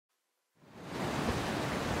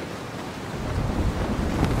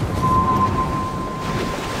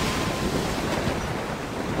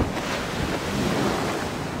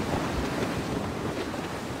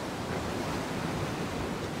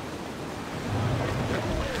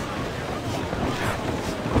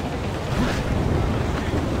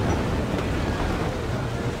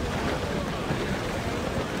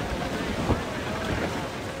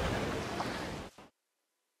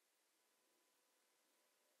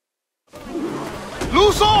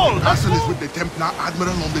all! Castle is with the Templar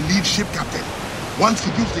Admiral on the lead ship, Captain. Once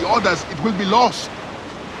he gives the orders, it will be lost.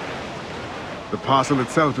 The parcel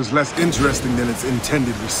itself is less interesting than its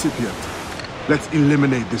intended recipient. Let's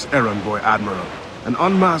eliminate this errand boy, Admiral, and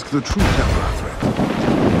unmask the true Templar threat.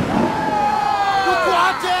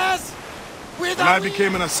 When I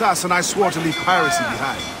became an assassin, I swore to leave piracy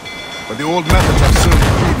behind. But the old methods have served the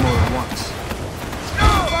creed more than once.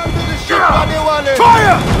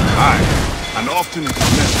 Fire! Aye, and often it is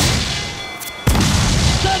necessary.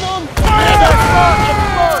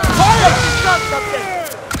 Fire!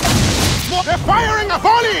 They're firing a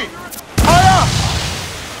volley! Fire!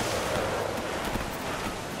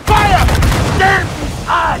 Fire! Damn these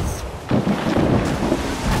eyes!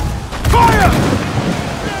 Fire!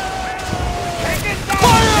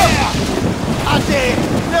 Fire! Ade!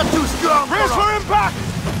 They're too strong! Brace for impact!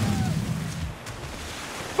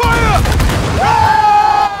 Fire!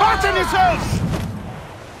 Batten yourselves!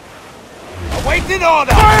 Awaiting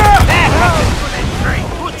order! Fire! There, Captain!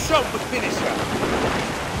 Good shot with finisher!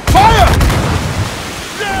 Fire!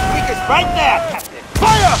 Weakest right there, Captain!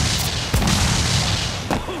 Fire!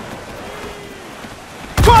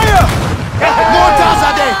 Fire! Mortars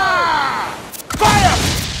are there! Fire!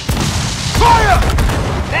 Fire!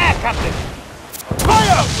 There, Captain!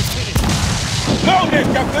 Fire! Now then,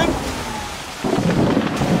 Captain!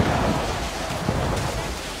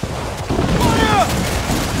 Fire!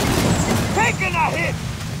 Taking a hit!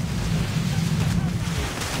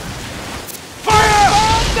 Fire!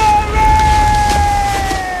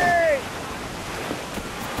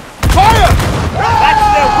 Fire! That's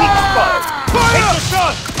their weak spot! Fire! Take the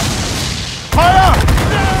shot! Fire!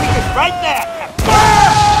 Weakest right there!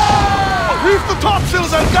 Fire! Reef the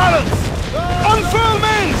topsails and gallants! Unfurl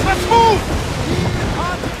mains! Let's move!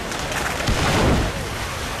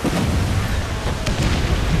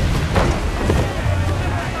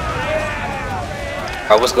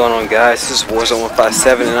 Alright, what's going on, guys? This is Warzone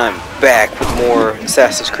 157 and I'm back with more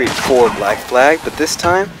Assassin's Creed 4 Black Flag, but this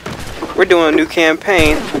time we're doing a new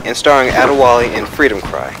campaign and starring Adewale and Freedom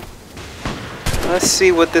Cry. Let's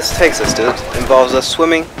see what this takes us to. It involves us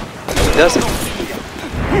swimming. It doesn't.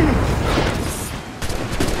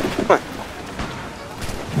 Come on.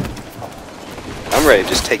 I'm ready to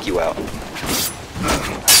just take you out.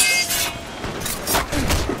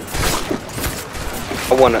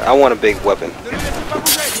 I want a big weapon.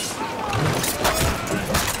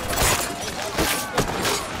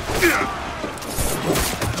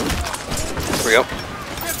 Here we go.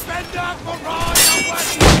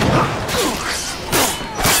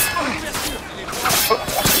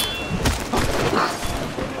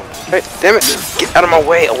 Hey, damn it! Get out of my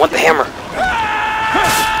way! I want the hammer.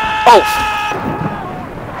 Oh!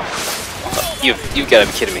 You've got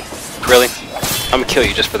to be kidding me! Really? I'm gonna kill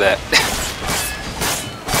you just for that.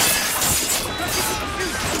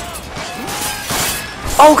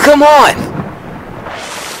 Oh, come on!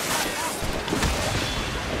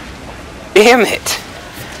 Damn it!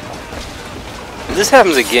 If this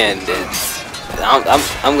happens again, then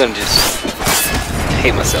I'm gonna just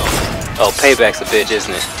hate myself. Oh, payback's a bitch,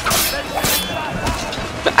 isn't it?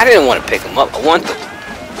 But I didn't want to pick him up. I want them.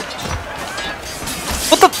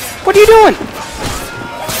 What are you doing?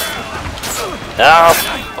 Oh,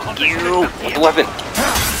 fuck you! With the weapon.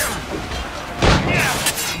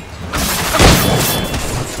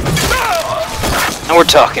 Now we're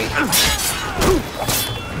talking.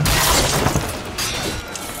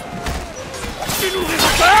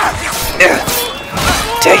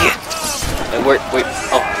 Take it. Wait.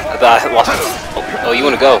 Oh, I thought I lost it. Oh, you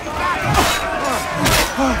want to go?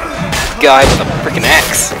 Guy with a freaking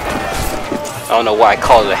axe. I don't know why I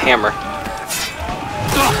call it a hammer.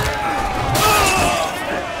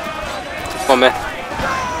 Come on, man.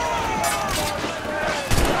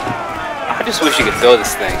 I just wish you could throw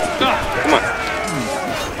this thing. Come on.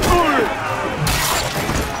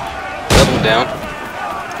 Level him down.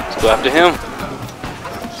 Let's go after him.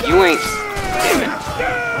 You ain't... Damn it.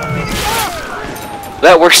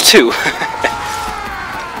 That works too.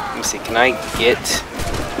 Let me see, can I get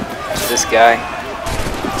to this guy?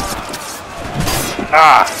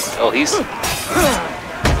 Ah! Oh, he's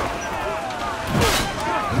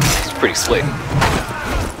pretty slick.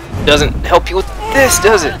 Doesn't help you with this,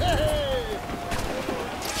 does it?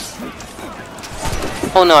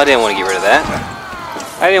 Oh no, I didn't want to get rid of that.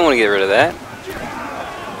 I didn't want to get rid of that.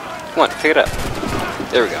 Come on, pick it up.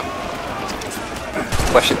 There we go.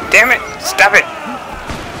 Question. Damn it! Stop it!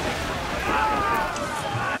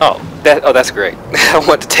 Oh, that's great. I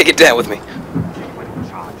want to take it down with me.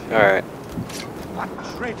 Alright.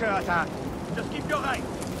 Just keep your eye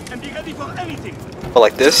and be ready for anything. Oh,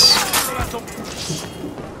 like this?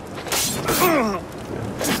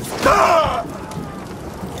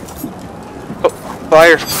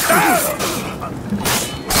 Fire.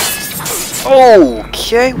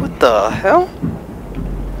 Okay, what the hell?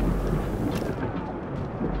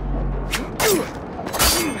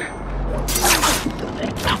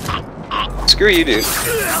 Screw you, dude.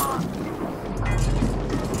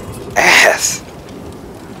 Ass.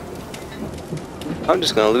 I'm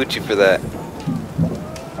just gonna loot you for that.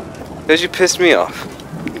 Because you pissed me off.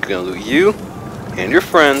 I'm gonna loot you and your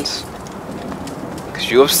friends. Because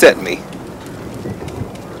you upset me.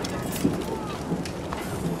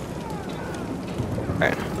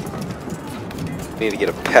 Alright. Need to get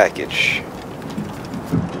a package.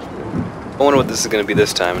 I wonder what this is gonna be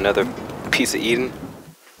this time. Another piece of Eden?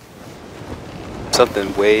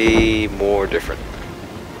 Something way more different.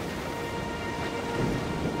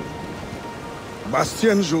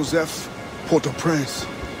 Bastien Joseph, Port-au-Prince.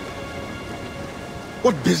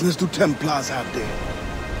 What business do Templars have there?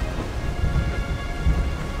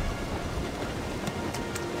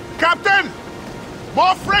 Captain!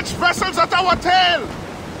 More French vessels at our tail!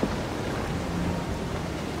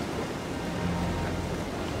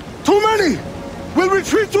 Too many! We'll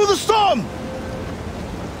retreat through the storm!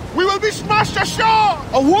 We will be smashed ashore!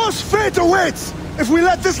 A worse fate awaits if we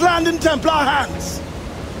let this land in Templar hands!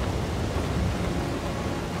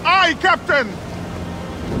 Aye, Captain!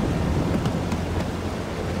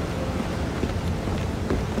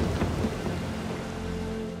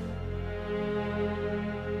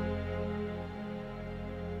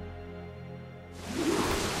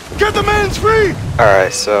 Get the men free!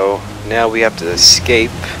 Alright, so now we have to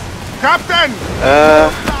escape. Captain!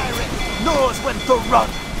 Knows when to run.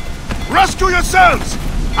 Rescue yourselves!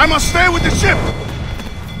 I must stay with the ship!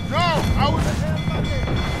 No, I will...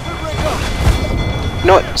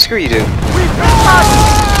 No, screw you, dude.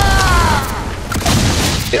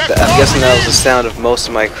 I'm guessing that was the sound of most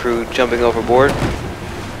of my crew jumping overboard.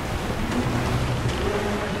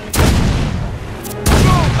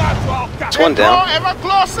 It's one down. Ever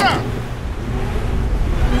closer!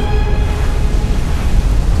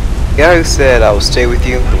 The guy who said I will stay with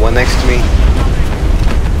you, the one next to me,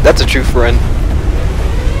 that's a true friend.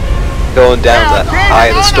 Going down the eye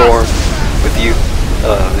of the storm with you.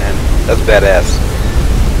 Oh man, that's badass.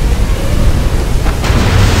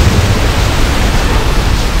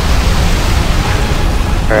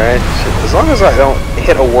 Alright, as long as I don't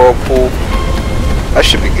hit a whirlpool, I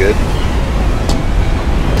should be good.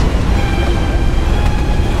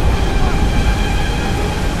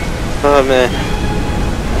 Oh man,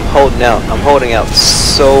 I'm holding out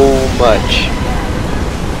so much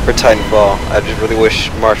for Titanfall. I just really wish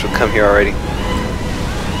March would come here already.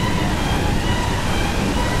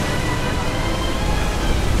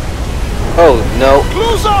 Oh no.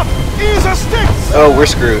 Close up! Ease a sticks! Oh, we're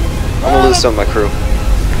screwed. I'm gonna lose some of my crew.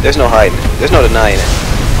 There's no hiding it. There's no denying it.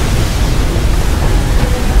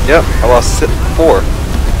 Yep, I lost 4.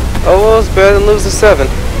 Oh well, it's better than losing 7.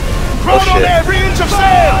 Oh shit. Every inch of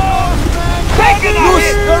sail! Take it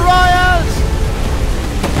loose, the Royals!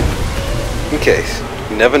 In case.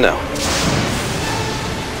 You never know.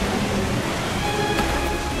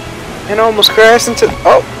 And I almost crashed into...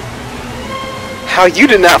 Oh! How you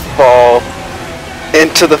did not fall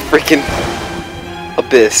into the freaking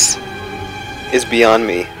abyss is beyond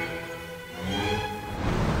me.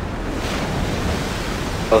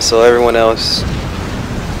 Oh, so everyone else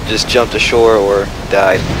just jumped ashore or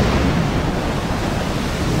died.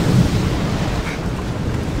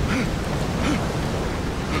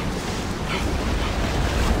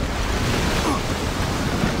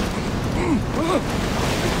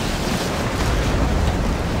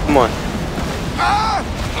 Come on.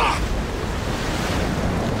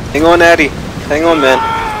 Hang on, Addy. Hang on, man.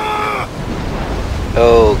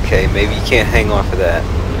 Okay, maybe you can't hang on for that.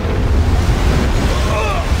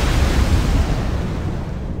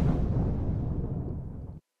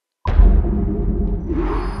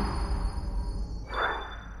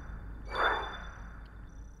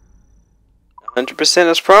 %,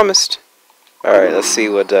 as promised. Alright, let's see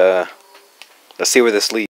where this leads.